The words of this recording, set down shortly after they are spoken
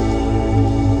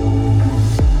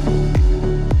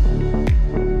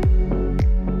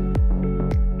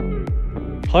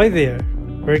Hi there.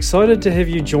 We're excited to have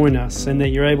you join us and that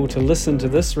you're able to listen to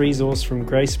this resource from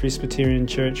Grace Presbyterian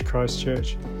Church,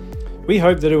 Christchurch. We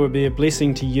hope that it will be a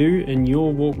blessing to you in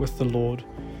your walk with the Lord.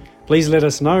 Please let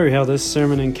us know how this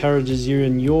sermon encourages you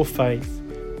in your faith.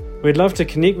 We'd love to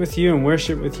connect with you and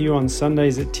worship with you on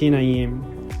Sundays at 10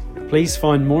 a.m. Please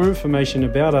find more information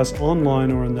about us online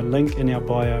or in the link in our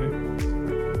bio.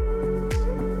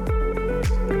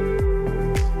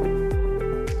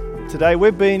 Today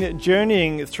we've been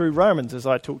journeying through Romans, as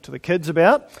I talked to the kids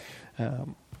about.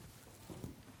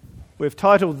 We've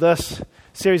titled this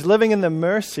series, Living in the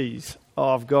Mercies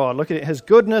of God. Looking at His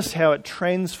goodness, how it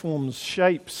transforms,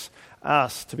 shapes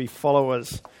us to be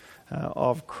followers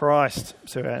of Christ.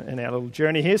 So in our little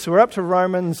journey here. So we're up to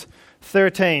Romans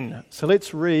 13. So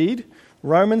let's read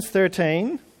Romans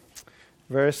 13,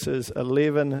 verses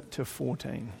 11 to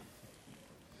 14.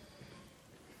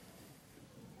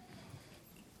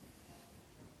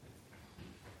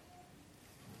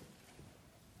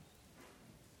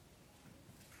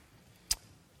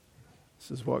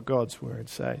 This is what God's word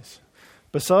says.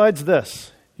 Besides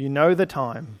this, you know the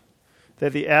time,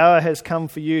 that the hour has come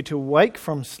for you to wake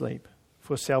from sleep,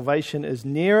 for salvation is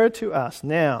nearer to us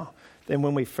now than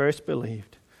when we first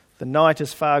believed. The night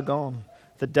is far gone,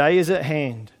 the day is at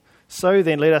hand. So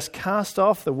then let us cast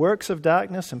off the works of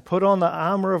darkness and put on the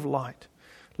armor of light.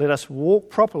 Let us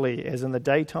walk properly as in the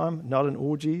daytime, not in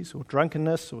orgies or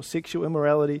drunkenness or sexual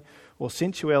immorality or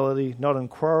sensuality, not in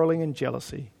quarreling and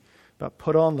jealousy, but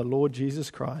put on the Lord Jesus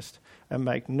Christ and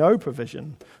make no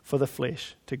provision for the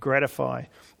flesh to gratify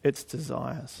its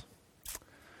desires.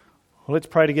 Well, let's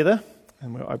pray together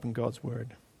and we'll open God's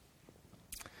word.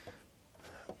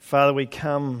 Father, we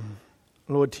come,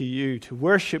 Lord, to you, to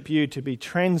worship you, to be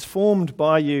transformed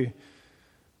by you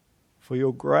for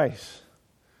your grace.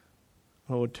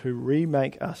 Lord, to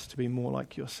remake us to be more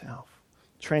like yourself.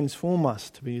 Transform us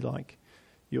to be like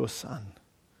your Son.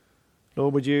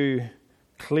 Lord, would you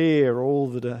clear all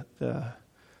the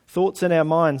thoughts in our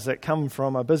minds that come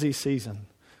from a busy season,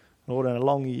 Lord, and a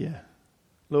long year.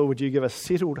 Lord, would you give us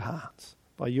settled hearts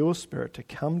by your Spirit to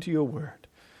come to your word,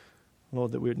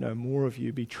 Lord, that we would know more of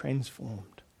you, be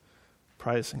transformed.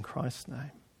 Pray this in Christ's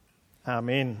name.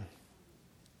 Amen.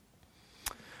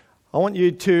 I want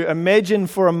you to imagine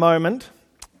for a moment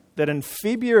that in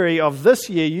February of this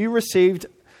year you received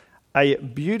a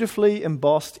beautifully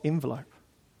embossed envelope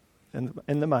in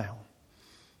the mail.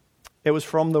 It was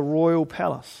from the royal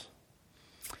palace.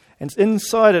 And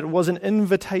inside it was an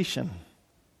invitation.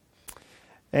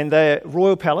 And the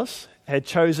royal palace had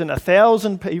chosen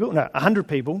 100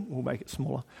 people, we'll make it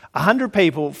smaller, 100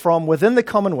 people from within the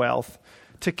Commonwealth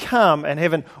to come and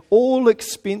have an all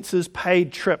expenses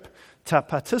paid trip to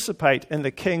participate in the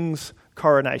king's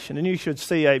coronation. And you should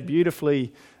see a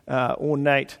beautifully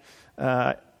ornate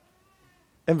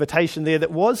invitation there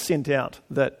that was sent out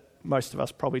that most of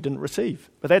us probably didn't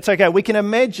receive. But that's okay. We can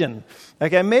imagine.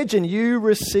 Okay, imagine you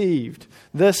received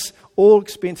this all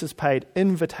expenses paid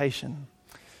invitation.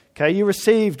 Okay, you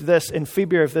received this in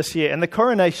February of this year, and the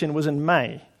coronation was in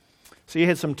May. So you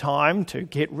had some time to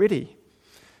get ready.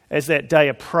 As that day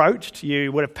approached,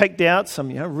 you would have picked out some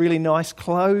really nice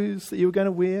clothes that you were going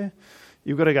to wear.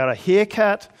 You've got to get a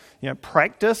haircut,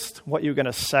 practiced what you were going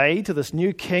to say to this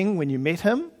new king when you met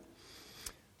him.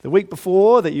 The week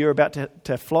before that you were about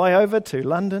to fly over to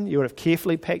London, you would have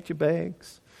carefully packed your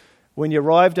bags. When you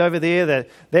arrived over there,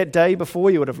 that day before,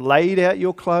 you would have laid out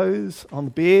your clothes on the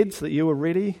bed so that you were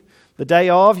ready. The day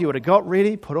of, you would have got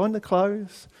ready, put on the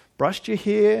clothes, brushed your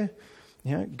hair,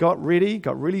 got ready,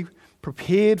 got really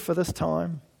prepared for this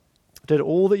time, did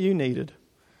all that you needed.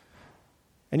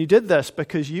 And you did this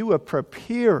because you were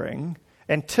preparing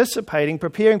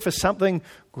for something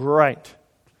great,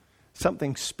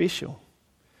 something special.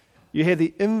 You had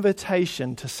the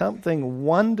invitation to something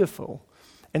wonderful,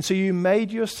 and so you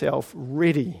made yourself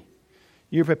ready.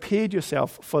 You prepared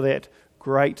yourself for that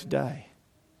great day.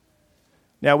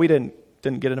 Now, we didn't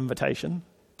get an invitation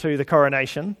to the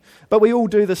coronation, but we all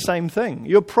do the same thing.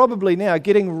 You're probably now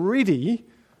getting ready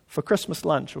for Christmas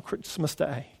lunch or Christmas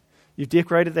Day. You've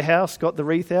decorated the house, got the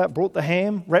wreath out, brought the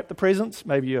ham, wrapped the presents.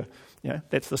 Maybe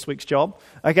that's this week's job.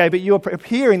 Okay, but you're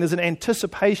preparing. There's an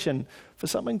anticipation for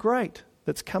something great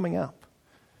that's coming up.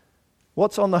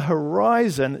 What's on the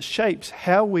horizon shapes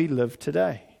how we live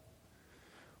today.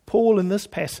 Paul, in this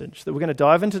passage that we're going to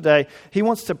dive in today, he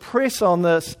wants to press on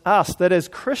us that as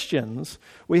Christians,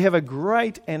 we have a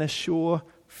great and a sure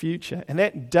future. And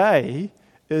that day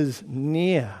is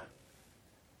near.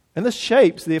 And this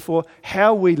shapes, therefore,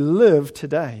 how we live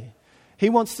today. He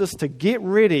wants us to get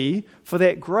ready for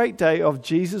that great day of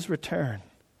Jesus' return,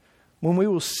 when we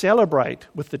will celebrate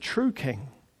with the true King,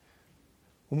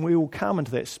 when we will come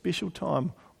into that special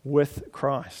time with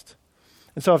Christ.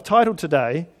 And so I've titled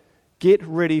today, Get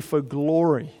Ready for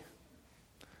Glory.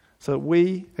 So that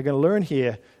we are going to learn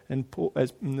here in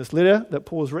this letter that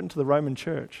Paul has written to the Roman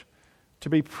church to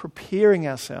be preparing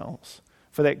ourselves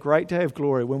for that great day of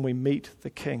glory when we meet the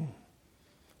King.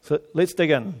 So let's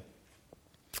dig in.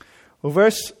 Well,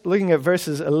 looking at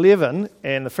verses 11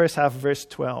 and the first half of verse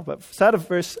 12. But start of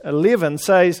verse 11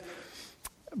 says,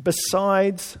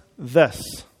 besides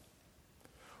this.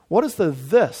 What is the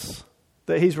this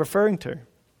that he's referring to?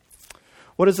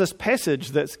 What is this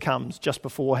passage that comes just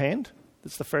beforehand?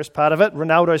 That's the first part of it.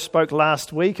 Ronaldo spoke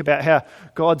last week about how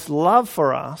God's love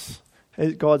for us,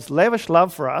 God's lavish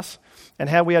love for us, and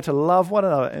how we are to love one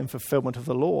another in fulfillment of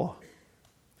the law.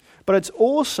 But it's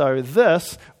also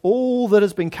this, all that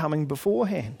has been coming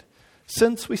beforehand,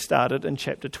 since we started in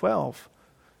chapter 12.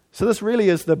 So this really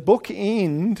is the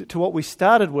bookend to what we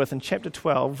started with in chapter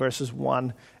 12, verses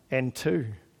 1 and 2.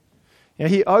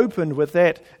 He opened with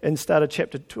that and started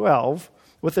chapter 12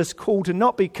 with this call to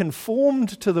not be conformed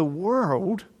to the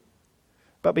world,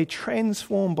 but be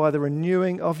transformed by the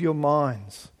renewing of your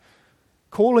minds,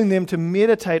 calling them to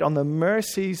meditate on the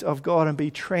mercies of God and be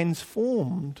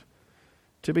transformed,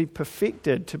 to be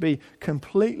perfected, to be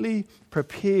completely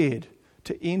prepared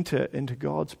to enter into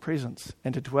God's presence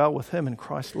and to dwell with Him in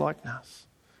Christ's likeness.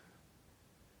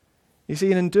 You see,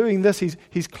 and in doing this,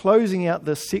 he's closing out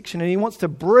this section, and he wants to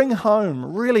bring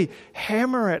home, really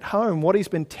hammer at home what he's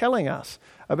been telling us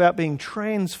about being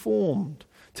transformed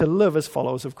to live as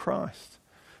followers of Christ.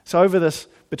 So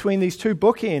between these two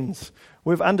bookends,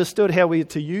 we've understood how we are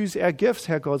to use our gifts,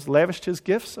 how God's lavished His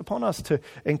gifts upon us to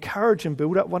encourage and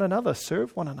build up one another,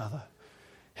 serve one another.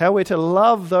 How we're to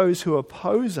love those who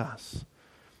oppose us.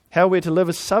 How we're to live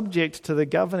as subject to the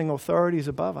governing authorities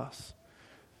above us.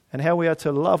 And how we are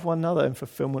to love one another in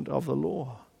fulfillment of the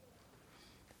law.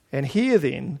 And here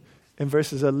then, in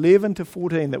verses 11 to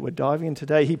 14 that we're diving in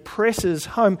today, he presses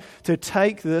home to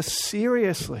take this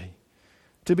seriously,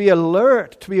 to be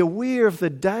alert, to be aware of the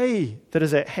day that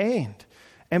is at hand,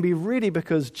 and be ready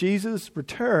because Jesus'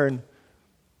 return,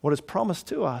 what is promised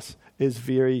to us, is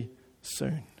very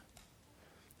soon.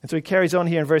 And so he carries on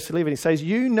here in verse 11. He says,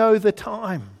 you know the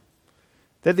time,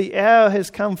 that the hour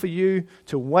has come for you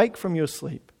to wake from your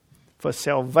sleep. For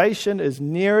salvation is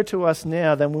nearer to us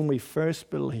now than when we first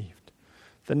believed.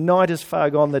 The night is far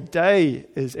gone, the day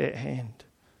is at hand.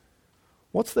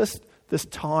 What's this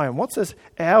time? What's this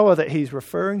hour that he's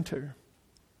referring to?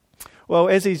 Well,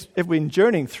 if we've been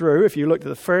journeying through, if you looked at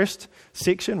the first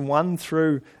section, 1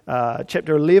 through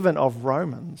chapter 11 of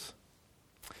Romans,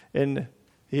 and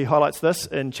he highlights this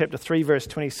in chapter 3, verse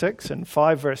 26 and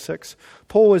 5, verse 6,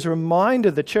 Paul has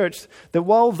reminded the church that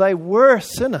while they were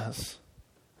sinners,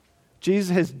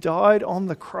 Jesus has died on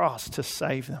the cross to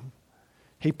save them.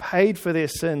 He paid for their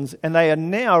sins, and they are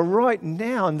now, right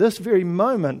now, in this very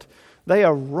moment, they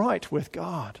are right with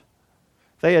God.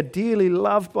 They are dearly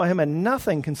loved by Him, and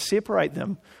nothing can separate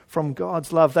them from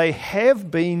God's love. They have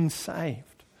been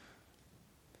saved.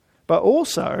 But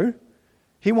also,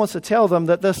 he wants to tell them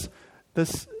that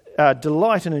this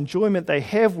delight and enjoyment they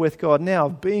have with God now,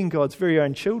 being God's very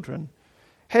own children,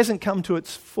 hasn't come to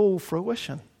its full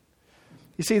fruition.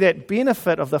 You see, that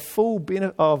benefit of the full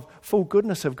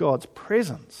goodness of God's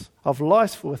presence, of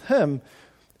life with Him,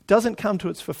 doesn't come to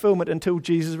its fulfillment until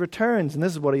Jesus returns. And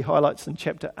this is what he highlights in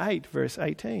chapter 8, verse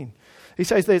 18. He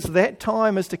says that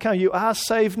time is to come. You are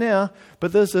saved now,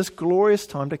 but there's this glorious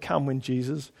time to come when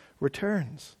Jesus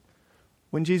returns.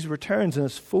 When Jesus returns in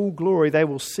His full glory, they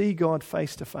will see God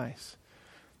face to face.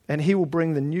 And He will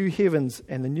bring the new heavens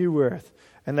and the new earth,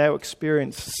 and they will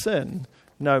experience sin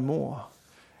no more.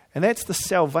 And that's the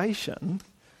salvation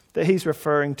that he's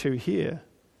referring to here.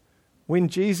 When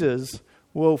Jesus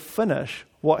will finish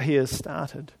what He has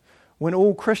started. When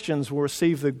all Christians will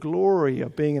receive the glory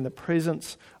of being in the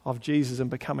presence of Jesus and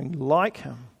becoming like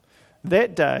Him.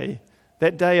 That day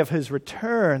of His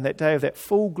return, that day of that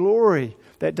full glory,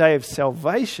 that day of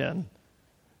salvation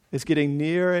is getting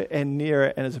nearer and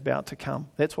nearer and is about to come.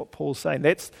 That's what Paul's saying.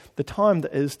 That's the time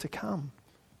that is to come.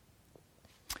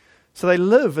 So they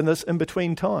live in this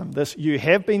in-between time. This you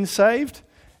have been saved,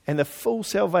 and the full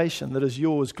salvation that is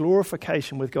yours,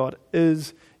 glorification with God,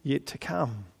 is yet to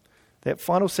come. That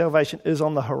final salvation is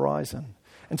on the horizon.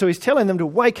 And so he's telling them to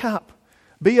wake up,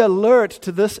 be alert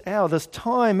to this hour, this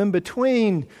time in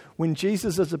between when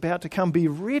Jesus is about to come. Be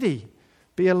ready,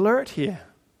 be alert here.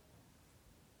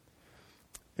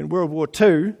 In World War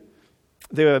II,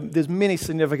 there's many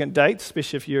significant dates,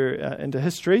 especially if you're into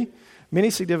history. Many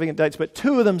significant dates, but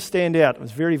two of them stand out. It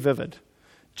was very vivid.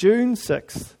 June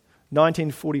 6th,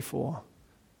 1944.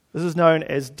 This is known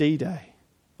as D-Day.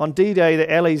 On D-Day,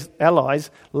 the Allies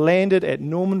landed at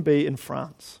Normandy in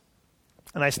France,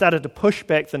 and they started to push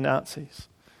back the Nazis.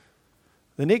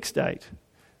 The next date,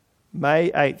 May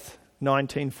 8th,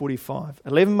 1945,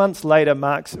 11 months later,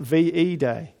 marks VE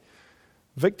Day,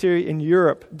 Victory in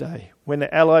Europe Day, when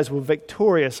the Allies were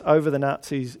victorious over the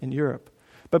Nazis in Europe.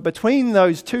 But between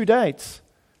those two dates,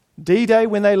 D-Day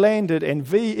when they landed and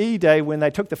VE Day when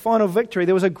they took the final victory,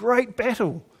 there was a great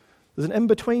battle. There's an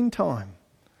in-between time.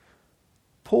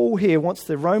 Paul here wants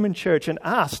the Roman church and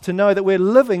us to know that we're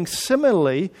living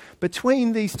similarly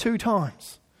between these two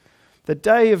times. The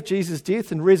day of Jesus'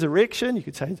 death and resurrection, you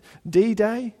could say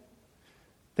D-Day,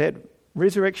 that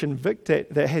resurrection victory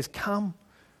that has come.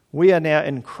 We are now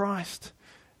in Christ.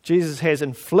 Jesus has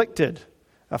inflicted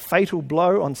a fatal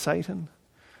blow on Satan.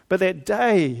 But that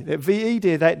day, that VE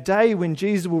Day, that day when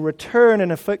Jesus will return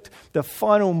and inflict the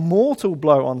final mortal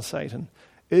blow on Satan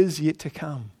is yet to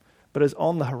come, but is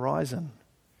on the horizon.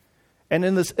 And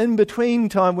in this in-between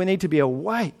time, we need to be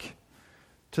awake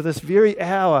to this very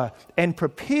hour and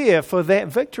prepare for that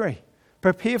victory.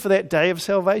 Prepare for that day of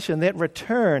salvation, that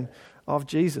return of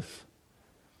Jesus.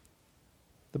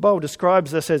 The Bible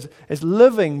describes this as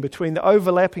living between the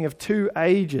overlapping of two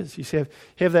ages. You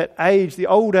have that age, the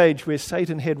old age where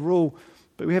Satan had rule,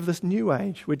 but we have this new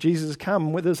age where Jesus has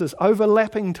come, where there's this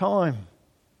overlapping time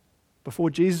before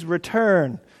Jesus'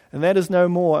 return, and that is no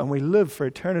more, and we live for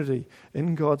eternity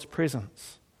in God's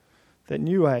presence. That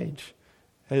new age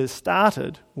has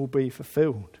started will be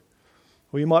fulfilled.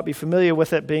 Or you might be familiar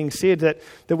with it being said that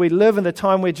we live in the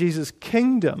time where Jesus'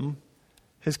 kingdom,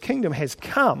 his kingdom has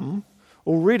come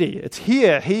already. It's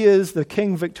here. He is the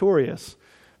King victorious,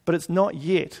 but it's not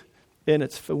yet in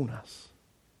its fullness.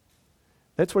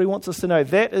 That's what he wants us to know.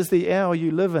 That is the hour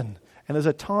you live in, and there's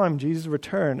a time Jesus'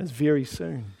 return is very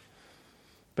soon.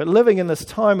 But living in this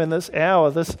time, in this hour,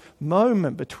 this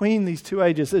moment between these two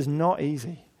ages is not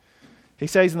easy. He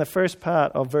says in the first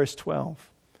part of verse 12,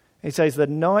 he says, the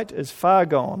night is far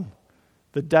gone,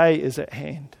 the day is at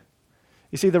hand.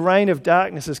 You see, the reign of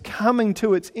darkness is coming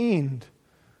to its end,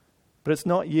 but it's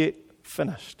not yet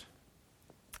finished.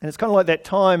 And it's kind of like that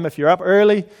time if you're up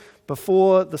early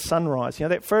before the sunrise. You know,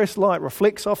 that first light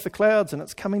reflects off the clouds and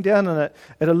it's coming down and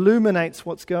it illuminates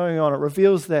what's going on. It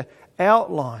reveals the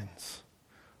outlines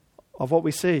of what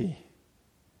we see.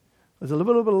 There's a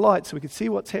little bit of light so we can see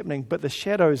what's happening, but the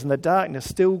shadows and the darkness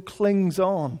still clings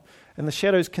on, and the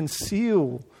shadows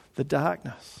conceal the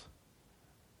darkness.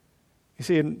 You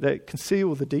see, they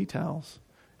conceal the details.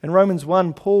 In Romans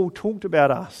 1, Paul talked about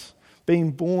us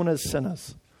being born as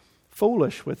sinners,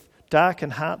 foolish with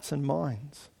darkened hearts and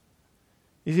minds.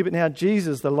 You see, but now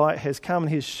Jesus, the light, has come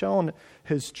and he's shown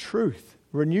his truth,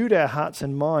 renewed our hearts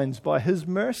and minds by his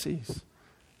mercies.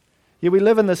 Yet we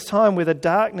live in this time where the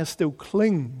darkness still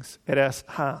clings at our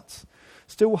hearts,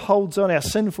 still holds on, our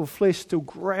sinful flesh still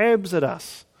grabs at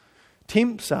us,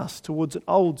 tempts us towards an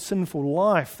old sinful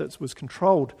life that was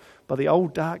controlled by the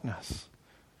old darkness.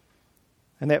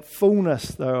 And that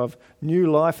fullness, though, of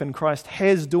new life in Christ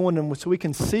has dawned, and so we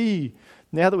can see,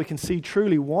 now that we can see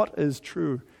truly what is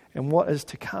true and what is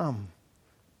to come.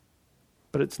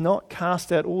 But it's not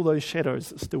cast out all those shadows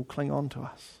that still cling on to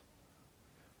us.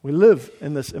 We live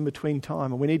in this in-between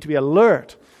time, and we need to be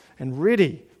alert and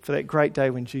ready for that great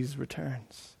day when Jesus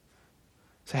returns.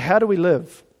 So how do we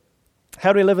live?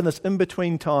 How do we live in this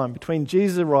in-between time, between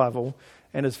Jesus' arrival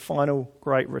and his final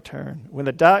great return, when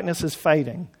the darkness is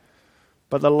fading,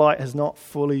 but the light is not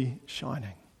fully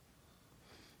shining?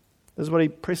 This is what he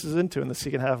presses into in the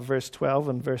second half of verse 12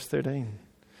 and verse 13.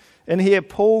 In here,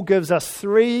 Paul gives us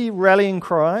 3 rallying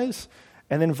cries,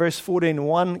 and then verse 14,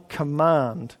 1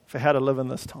 command for how to live in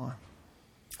this time.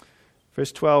 Verse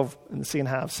 12 in the second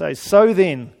half says, so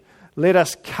then, let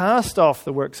us cast off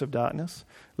the works of darkness,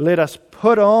 let us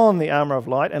put on the armor of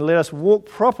light, and let us walk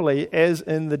properly as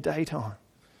in the daytime.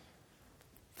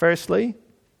 Firstly,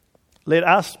 let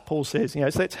us, Paul says, so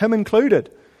that's him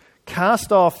included,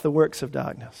 cast off the works of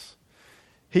darkness.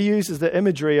 He uses the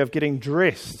imagery of getting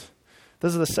dressed.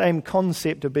 This is the same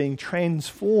concept of being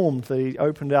transformed that he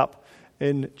opened up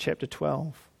in chapter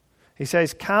 12. He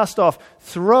says, cast off,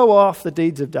 throw off the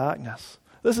deeds of darkness.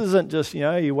 This isn't just,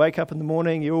 you wake up in the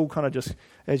morning, you all kind of just,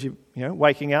 as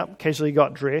waking up, casually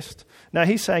got dressed. No,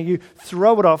 he's saying you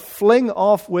throw it off, fling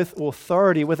off with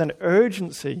authority, with an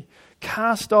urgency.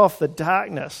 Cast off the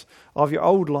darkness of your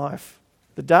old life,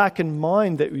 the darkened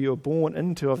mind that you were born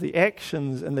into, of the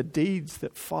actions and the deeds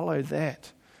that follow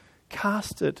that.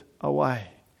 Cast it away.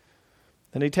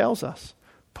 And he tells us,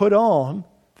 put on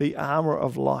the armor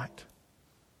of light.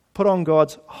 Put on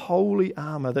God's holy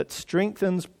armor that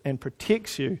strengthens and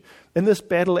protects you in this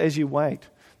battle as you wait,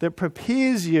 that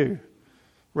prepares you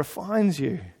refines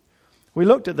you. We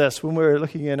looked at this when we were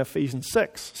looking in Ephesians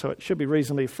 6, so it should be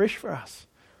reasonably fresh for us.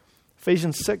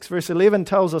 Ephesians 6 verse 11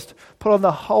 tells us to put on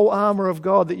the whole armour of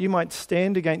God that you might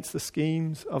stand against the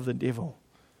schemes of the devil.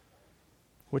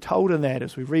 We're told in that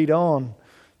as we read on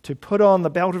to put on the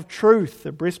belt of truth,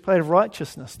 the breastplate of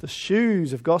righteousness, the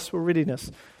shoes of gospel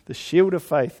readiness, the shield of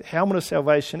faith, the helmet of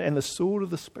salvation, and the sword of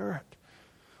the Spirit.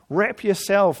 Wrap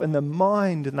yourself in the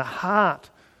mind and the heart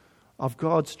of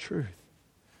God's truth.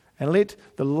 And let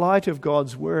the light of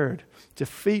God's word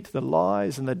defeat the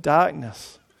lies and the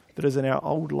darkness that is in our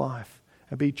old life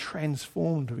and be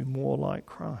transformed to be more like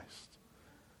Christ.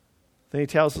 Then he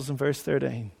tells us in verse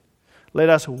 13, let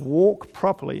us walk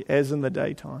properly as in the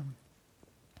daytime.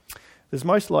 There's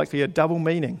most likely a double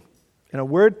meaning and a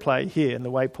word play here in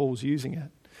the way Paul's using it.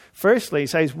 Firstly, he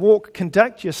says,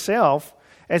 conduct yourself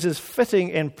as is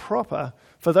fitting and proper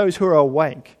for those who are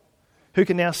awake, who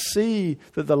can now see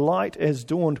that the light has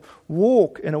dawned.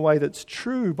 Walk in a way that's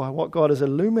true by what God has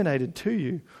illuminated to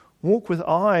you. Walk with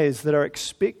eyes that are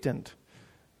expecting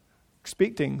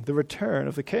the return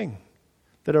of the King,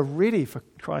 that are ready for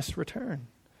Christ's return.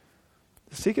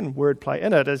 The second wordplay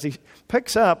in it is he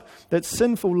picks up that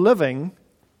sinful living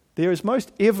there is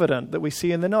most evident that we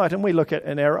see in the night, and we look at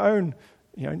in our own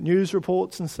news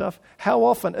reports and stuff. How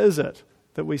often is it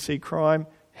that we see crime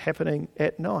happening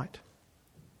at night?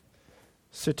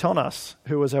 Suetonius,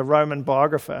 who was a Roman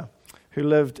biographer who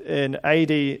lived in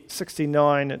AD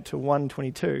 69 to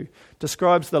 122,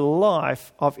 describes the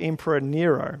life of Emperor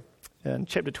Nero in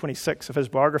chapter 26 of his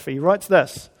biography. He writes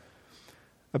this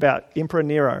about Emperor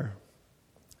Nero.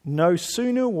 No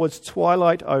sooner was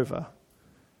twilight over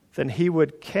than he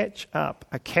would catch up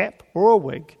a cap or a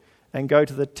wig and go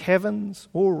to the taverns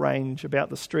or range about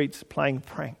the streets playing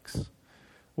pranks,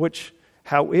 which,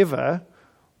 however,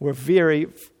 were very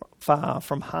far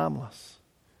from harmless.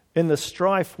 In the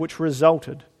strife which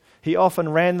resulted, he often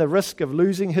ran the risk of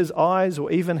losing his eyes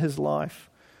or even his life,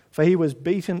 for he was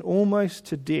beaten almost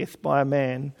to death by a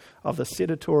man of the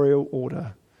senatorial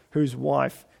order, whose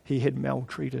wife he had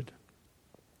maltreated.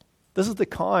 This is the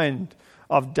kind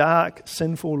of dark,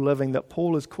 sinful living that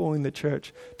Paul is calling the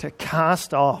church to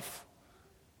cast off.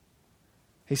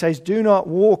 He says, do not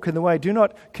walk in the way, do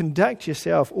not conduct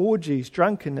yourself, orgies,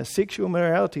 drunkenness, sexual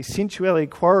immorality, sensuality,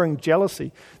 quarreling,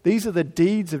 jealousy. These are the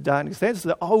deeds of darkness. That's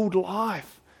the old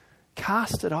life.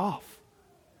 Cast it off.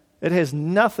 It has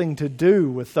nothing to do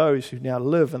with those who now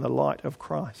live in the light of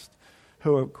Christ,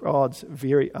 who are God's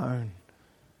very own.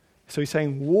 So he's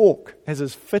saying, walk as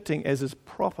is fitting, as is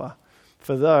proper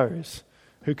for those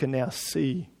who can now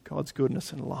see God's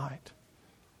goodness and light.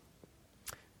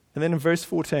 And then in verse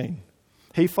 14,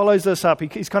 he follows this up.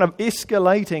 He's kind of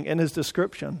escalating in his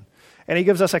description. And he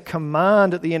gives us a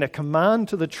command at the end, a command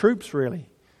to the troops, really.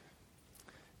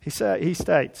 He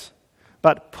states,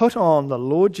 but put on the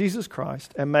Lord Jesus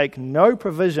Christ and make no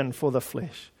provision for the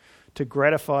flesh to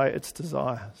gratify its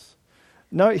desires.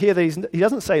 Note here that he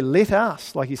doesn't say, let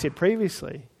us, like he said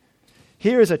previously.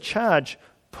 Here is a charge,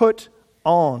 put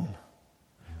on.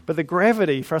 But the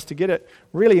gravity for us to get it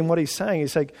really in what he's saying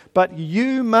is saying, but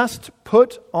you must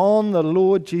put on the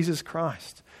Lord Jesus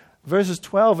Christ. Verses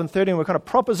 12 and 13 were kind of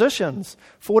propositions.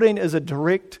 14 is a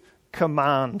direct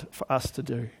command for us to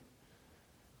do.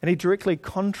 And he directly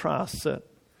contrasts it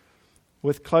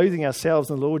with clothing ourselves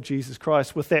in the Lord Jesus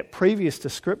Christ with that previous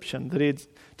description that he had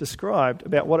described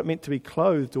about what it meant to be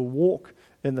clothed or walk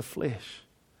in the flesh.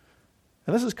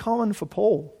 And this is common for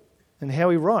Paul and how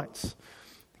he writes.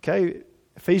 Okay,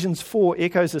 Ephesians 4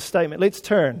 echoes this statement. Let's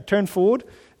turn forward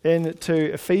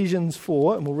into Ephesians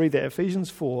 4, and we'll read that.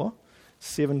 Ephesians 4,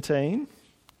 17.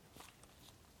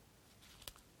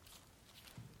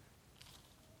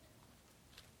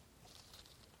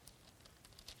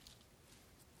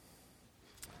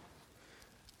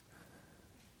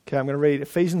 Okay, I'm going to read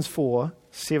Ephesians 4,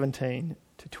 17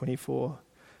 to 24.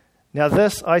 Now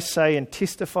this I say and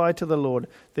testify to the Lord,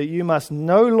 that you must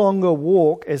no longer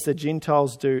walk as the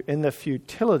Gentiles do in the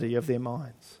futility of their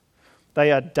minds.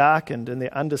 They are darkened in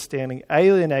their understanding,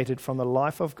 alienated from the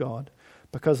life of God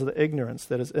because of the ignorance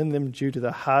that is in them due to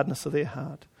the hardness of their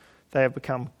heart. They have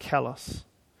become callous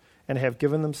and have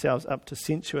given themselves up to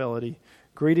sensuality,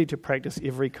 greedy to practice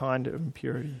every kind of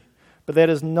impurity. But that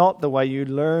is not the way you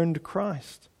learned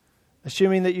Christ,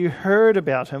 assuming that you heard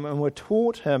about him and were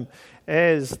taught him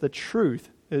as the truth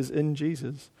is in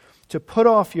Jesus, to put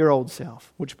off your old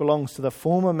self, which belongs to the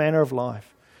former manner of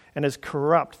life and is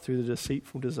corrupt through the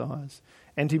deceitful desires,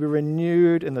 and to be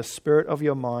renewed in the spirit of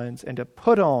your minds, and to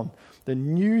put on the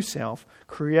new self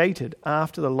created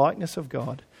after the likeness of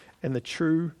God in the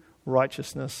true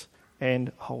righteousness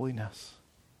and holiness.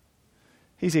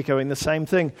 He's echoing the same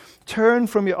thing. Turn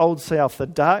from your old self, the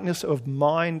darkness of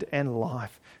mind and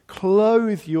life.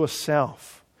 Clothe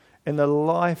yourself in the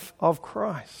life of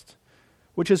Christ,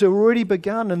 which has already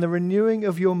begun in the renewing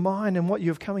of your mind and what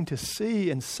you're coming to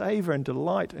see and savor and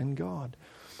delight in God.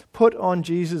 Put on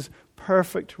Jesus'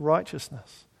 perfect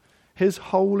righteousness, his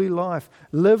holy life.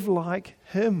 Live like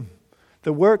him.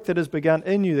 The work that has begun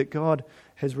in you, that God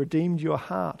has redeemed your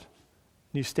heart.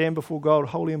 You stand before God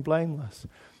holy and blameless.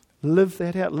 Live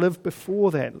that out. Live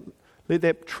before that. Let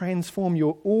that transform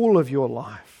all of your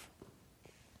life.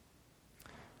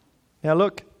 Now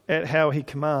look at how he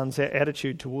commands our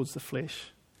attitude towards the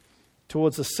flesh,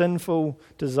 towards the sinful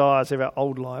desires of our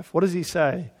old life. What does he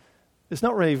say? It's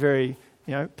not really very,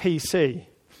 PC.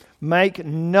 Make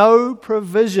no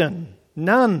provision,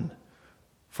 none,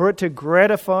 for it to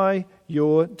gratify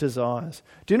your desires.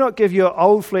 Do not give your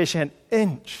old flesh an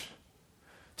inch.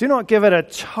 Do not give it a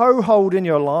toehold in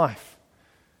your life.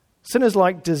 Sin is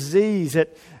like disease.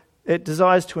 It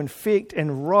desires to infect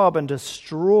and rob and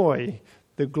destroy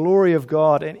the glory of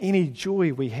God and any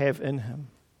joy we have in him.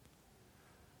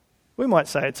 We might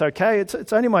say, it's okay,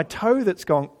 it's only my toe that's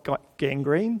got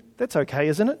gangrene. That's okay,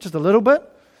 isn't it? Just a little bit?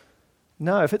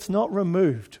 No, if it's not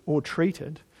removed or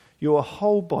treated, your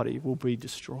whole body will be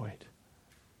destroyed.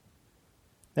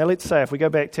 Now let's say, if we go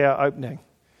back to our opening,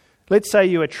 let's say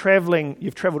you've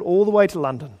travelled all the way to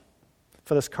London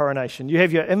for this coronation. You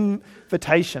have your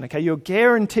invitation, okay? You're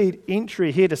guaranteed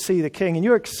entry here to see the king, and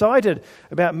you're excited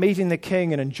about meeting the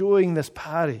king and enjoying this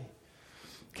party.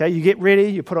 Okay, you get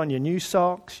ready, you put on your new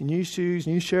socks, your new shoes,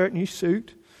 new shirt, new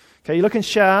suit. Okay, you're looking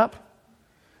sharp,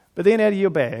 but then out of your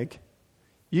bag,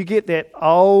 you get that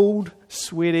old,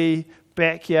 sweaty,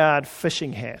 backyard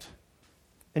fishing hat,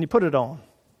 and you put it on.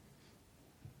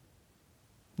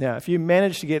 Now, if you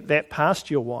manage to get that past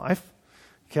your wife,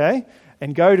 okay,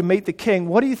 and go to meet the king,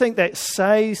 what do you think that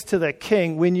says to the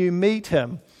king when you meet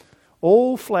him?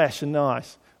 All flash and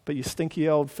nice, but your stinky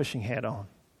old fishing hat on.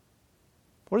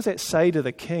 What does that say to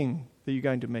the king that you're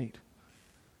going to meet?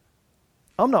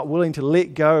 I'm not willing to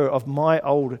let go of my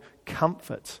old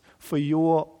comforts for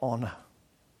your honor.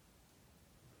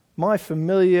 My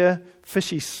familiar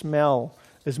fishy smell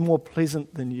is more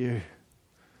pleasant than you.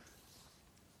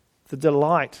 The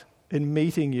delight in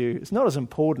meeting you is not as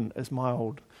important as my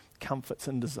old comforts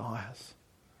and desires.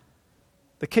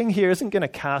 The king here isn't going to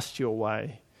cast you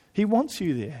away. He wants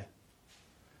you there.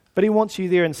 But he wants you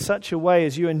there in such a way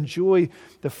as you enjoy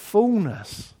the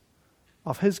fullness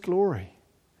of his glory,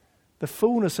 the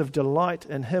fullness of delight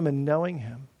in him and knowing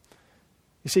him.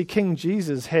 You see, King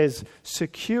Jesus has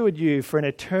secured you for an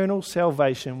eternal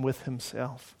salvation with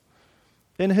himself.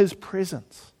 In his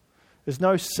presence is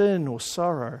no sin or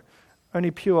sorrow,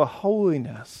 only pure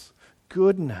holiness,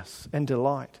 goodness, and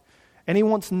delight. And he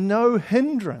wants no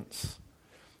hindrance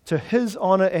to his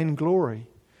honor and glory,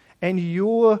 and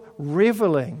your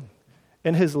reveling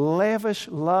in his lavish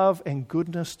love and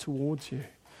goodness towards you.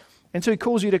 And so he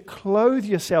calls you to clothe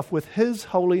yourself with his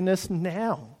holiness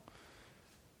now,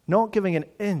 not giving an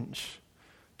inch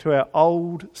to our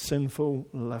old sinful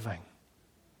living.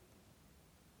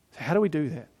 So how do we do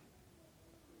that?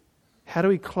 How do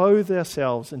we clothe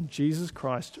ourselves in Jesus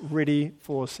Christ, ready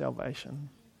for salvation?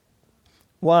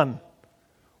 1,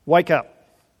 wake up.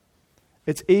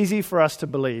 It's easy for us to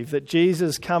believe that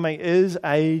Jesus' coming is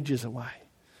ages away.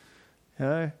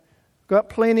 Got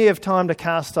plenty of time to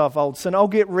cast off old sin. I'll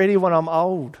get ready when I'm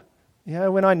old.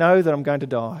 When I know that I'm going to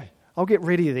die. I'll get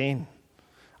ready then.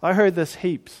 I heard this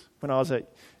heaps when I was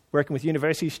working with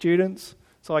university students.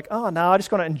 It's like, oh no, I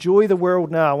just want to enjoy the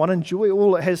world now. I want to enjoy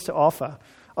all it has to offer.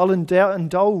 I'll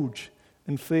indulge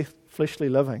in fleshly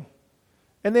living.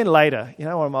 And then later, when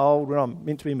I'm old, when I'm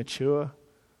meant to be mature,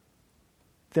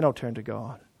 then I'll turn to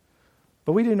God.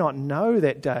 But we do not know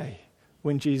that day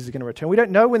when Jesus is going to return. We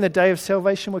don't know when the day of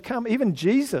salvation will come. Even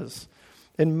Jesus,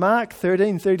 in Mark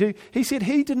 13:32, he said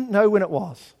he didn't know when it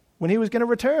was, when he was going to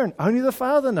return. Only the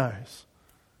Father knows.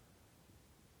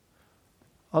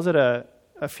 I was at a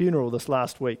funeral this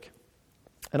last week,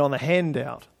 and on the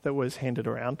handout that was handed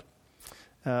around,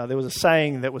 there was a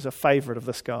saying that was a favourite of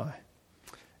this guy.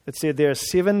 It said, there are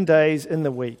 7 days in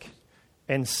the week,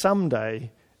 and some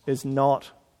day is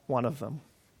not one of them.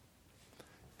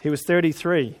 He was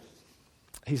 33.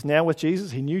 He's now with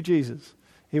Jesus. He knew Jesus.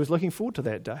 He was looking forward to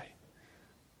that day.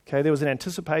 Okay, there was an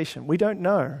anticipation. We don't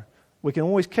know. We can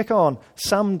always kick on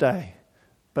someday,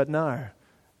 but no.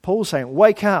 Paul's saying,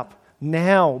 wake up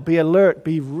now, be alert,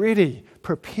 be ready,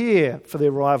 prepare for the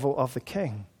arrival of the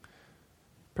King.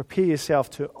 Prepare yourself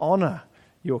to honor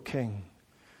your King.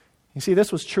 You see,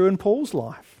 this was true in Paul's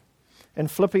life. In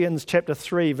Philippians chapter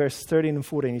 3, verse 13 and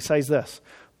 14, he says this,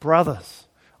 brothers,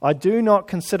 I do not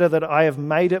consider that I have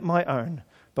made it my own,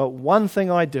 but one thing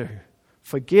I do,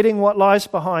 forgetting what lies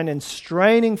behind and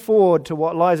straining forward to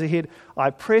what lies ahead, I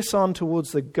press on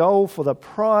towards the goal for the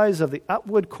prize of the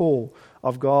upward call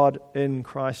of God in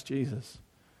Christ Jesus.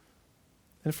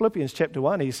 In Philippians chapter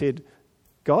 1, he said,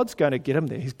 God's going to get him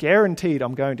there. He's guaranteed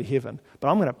I'm going to heaven, but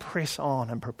I'm going to press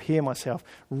on and prepare myself.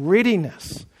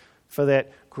 Readiness for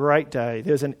that great day.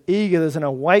 There's an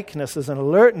awakeness, there's an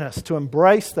alertness to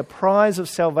embrace the prize of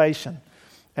salvation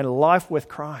and life with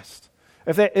Christ.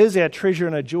 If that is our treasure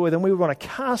and our joy, then we would want to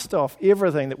cast off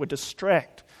everything that would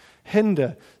distract,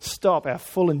 hinder, stop our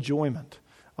full enjoyment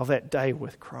of that day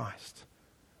with Christ.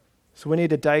 So we need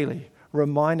to daily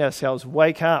remind ourselves,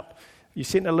 wake up. You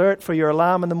set an alert for your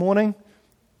alarm in the morning.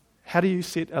 How do you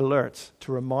set alerts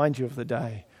to remind you of the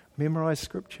day? Memorize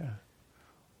Scripture.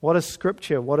 What is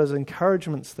Scripture? What is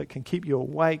encouragements that can keep you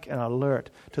awake and alert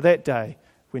to that day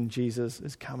when Jesus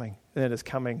is coming, and it is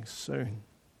coming soon?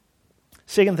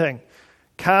 Second thing,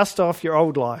 cast off your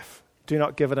old life. Do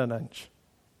not give it an inch.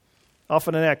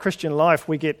 Often in our Christian life,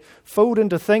 we get fooled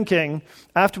into thinking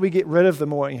after we get rid of the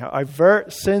more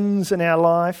overt sins in our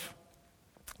life,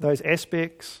 those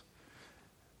aspects,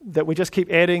 that we just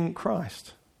keep adding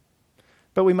Christ.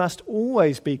 But we must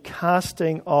always be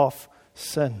casting off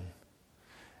sin.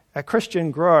 Our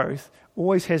Christian growth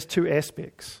always has two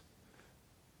aspects: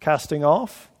 casting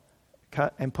off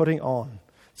and putting on.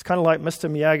 It's kind of like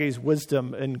Mr. Miyagi's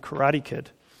wisdom in Karate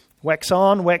Kid. Wax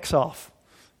on, wax off.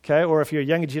 Okay, or if you're a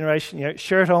younger generation,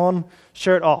 shirt on,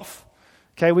 shirt off.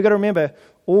 Okay, we've got to remember,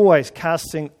 always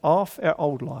casting off our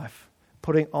old life,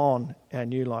 putting on our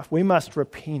new life. We must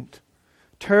repent,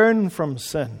 turn from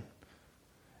sin,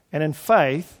 and in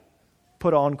faith,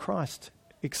 put on Christ.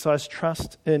 Exercise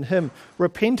trust in Him.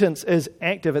 Repentance is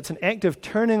active. It's an active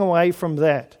turning away from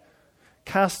that,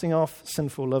 casting off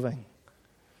sinful living.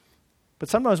 But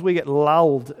sometimes we get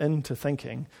lulled into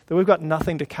thinking that we've got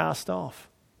nothing to cast off.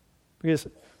 Because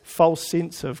false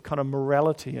sense of kind of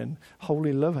morality and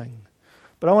holy living.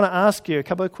 But I want to ask you a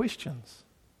couple of questions.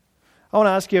 I want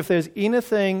to ask you if there's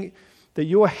anything that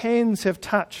your hands have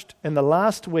touched in the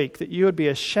last week that you would be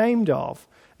ashamed of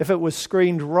if it was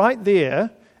screened right there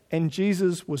and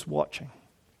Jesus was watching.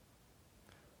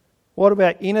 What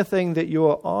about anything that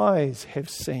your eyes have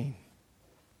seen?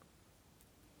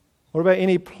 What about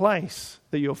any place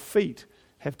that your feet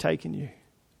have taken you?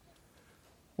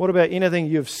 What about anything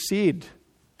you've said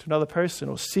to another person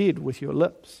or said with your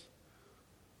lips?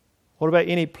 What about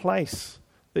any place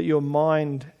that your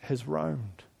mind has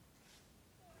roamed?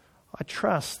 I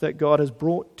trust that God has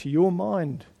brought to your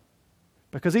mind,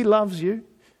 because He loves you and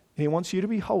He wants you to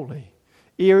be holy,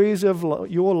 areas of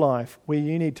your life where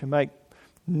you need to make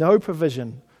no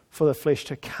provision for the flesh,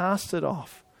 to cast it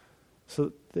off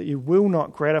so that you will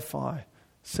not gratify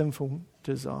sinful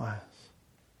desires.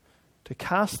 To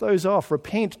cast those off,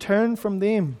 repent, turn from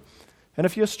them. And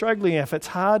if you're struggling, if it's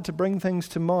hard to bring things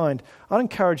to mind, I'd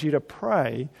encourage you to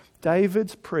pray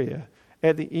David's prayer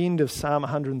at the end of Psalm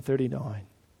 139.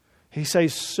 He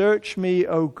says, "Search me,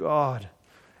 O God,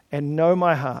 and know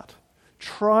my heart.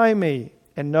 Try me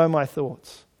and know my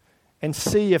thoughts, and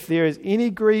see if there is any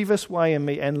grievous way in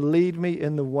me, and lead me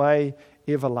in the way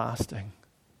everlasting."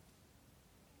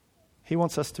 He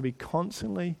wants us to be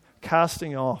constantly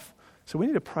casting off. So we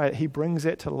need to pray that He brings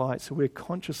that to light, so we're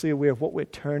consciously aware of what we're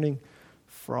turning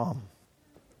from.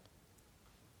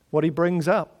 What He brings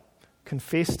up,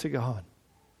 confess to God.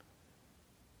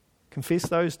 Confess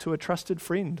those to a trusted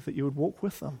friend that you would walk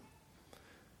with them.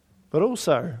 But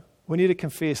also, we need to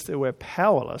confess that we're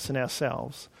powerless in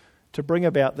ourselves to bring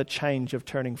about the change of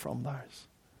turning from those.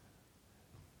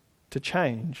 To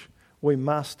change, we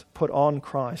must put on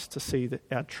Christ to see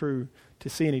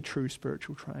any true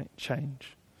spiritual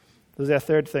change. This is our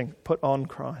third thing, put on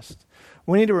Christ.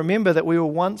 We need to remember that we were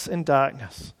once in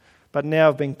darkness, but now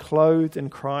have been clothed in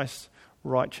Christ's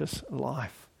righteous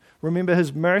life. Remember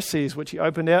His mercies, which He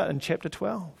opened out in chapter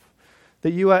 12.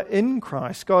 That you are in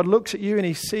Christ. God looks at you and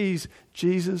He sees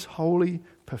Jesus' holy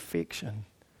perfection.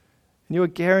 And you are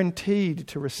guaranteed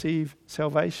to receive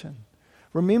salvation.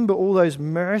 Remember all those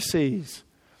mercies.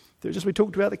 We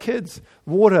talked about the kids.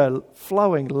 Water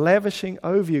flowing, lavishing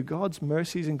over you. God's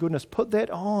mercies and goodness. Put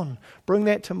that on. Bring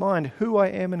that to mind. Who I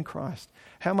am in Christ.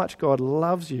 How much God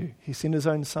loves you. He sent His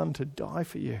own Son to die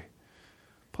for you.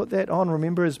 Put that on.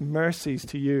 Remember His mercies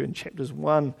to you in chapters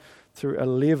 1 through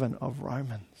 11 of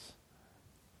Romans.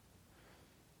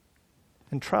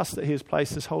 And trust that He has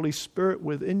placed His Holy Spirit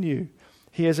within you.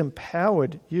 He has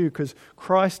empowered you because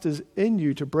Christ is in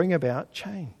you to bring about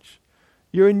change.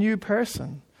 You're a new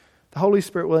person. The Holy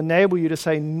Spirit will enable you to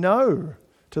say no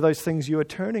to those things you are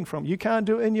turning from. You can't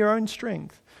do it in your own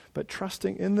strength, but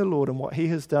trusting in the Lord and what He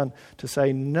has done to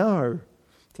say no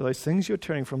to those things you're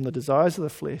turning from, the desires of the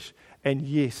flesh, and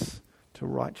yes to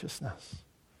righteousness.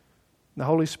 The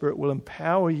Holy Spirit will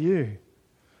empower you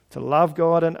to love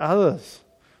God and others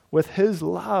with His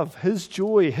love, His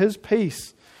joy, His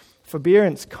peace,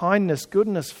 forbearance, kindness,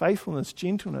 goodness, faithfulness,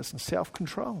 gentleness, and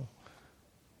self-control.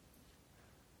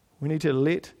 We need to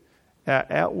let our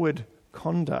outward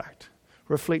conduct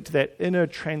reflect that inner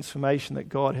transformation that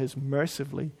God has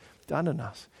mercifully done in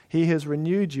us. He has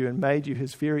renewed you and made you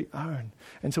His very own.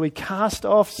 And so we cast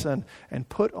off sin and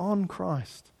put on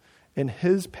Christ in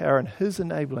His power and His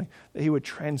enabling, that He would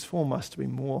transform us to be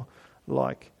more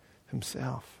like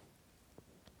Himself.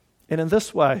 And in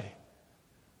this way,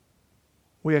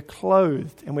 we are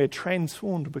clothed and we are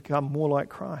transformed to become more like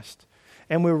Christ.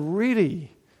 And we're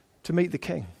ready to meet the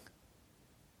King.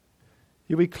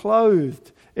 You'll be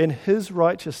clothed in His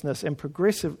righteousness and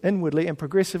progressive inwardly and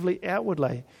progressively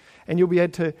outwardly. And you'll be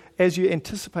able to, as you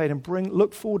anticipate and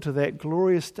look forward to that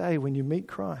glorious day when you meet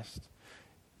Christ,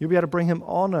 you'll be able to bring Him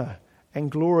honor and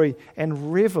glory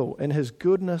and revel in His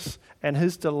goodness and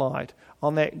His delight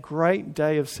on that great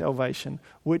day of salvation,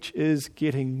 which is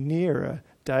getting nearer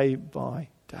day by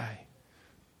day.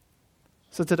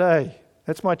 So today,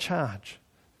 that's my charge.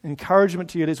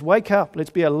 Encouragement to you. Let's wake up. Let's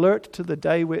be alert to the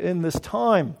day we're in, this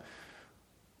time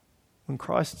when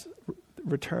Christ's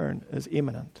return is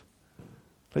imminent.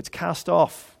 Let's cast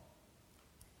off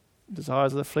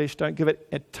desires of the flesh. Don't give it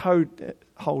a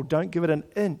toehold. Don't give it an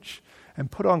inch. And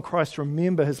put on Christ.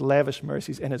 Remember His lavish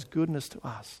mercies and His goodness to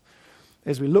us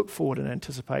as we look forward and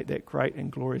anticipate that great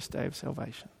and glorious day of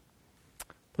salvation.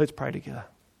 Let's pray together.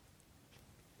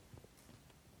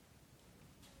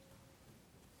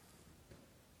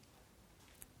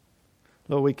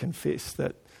 Lord, we confess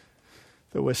that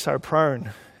we're so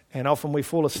prone, and often we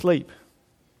fall asleep.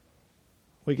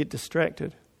 We get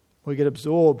distracted. We get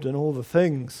absorbed in all the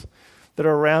things that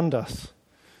are around us.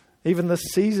 Even this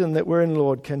season that we're in,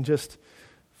 Lord, can just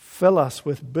fill us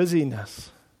with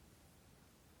busyness.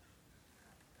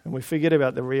 And we forget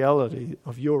about the reality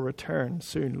of Your return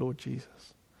soon, Lord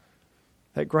Jesus.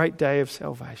 That great day of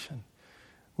salvation.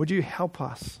 Would You help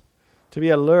us to be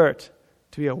alert,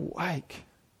 to be awake,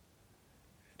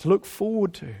 to look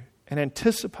forward to and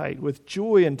anticipate with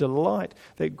joy and delight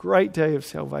that great day of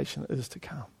salvation that is to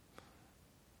come.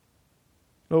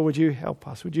 Lord, would You help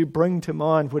us? Would You bring to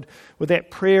mind, would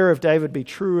that prayer of David be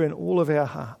true in all of our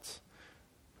hearts?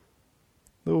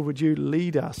 Lord, would You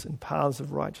lead us in paths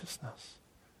of righteousness?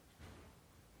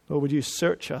 Lord, would You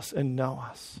search us and know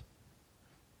us?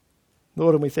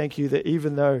 Lord, and we thank You that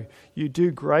even though You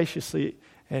do graciously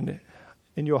and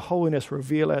in Your holiness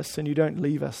reveal us, and You don't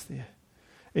leave us there.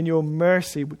 In Your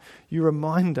mercy, You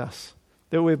remind us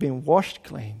that we've been washed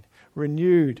clean,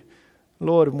 renewed,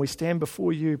 Lord, and we stand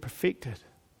before You perfected.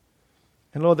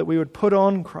 And Lord, that we would put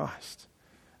on Christ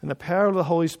and the power of the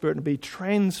Holy Spirit and be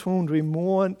transformed to be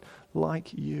more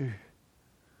like You.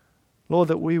 Lord,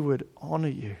 that we would honor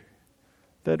You,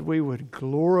 that we would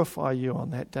glorify You on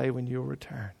that day when You'll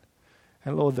return.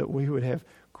 And Lord, that we would have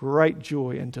great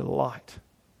joy and delight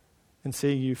in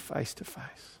seeing You face to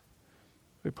face.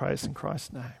 We pray this in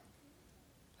Christ's name.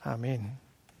 Amen.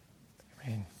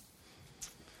 Amen.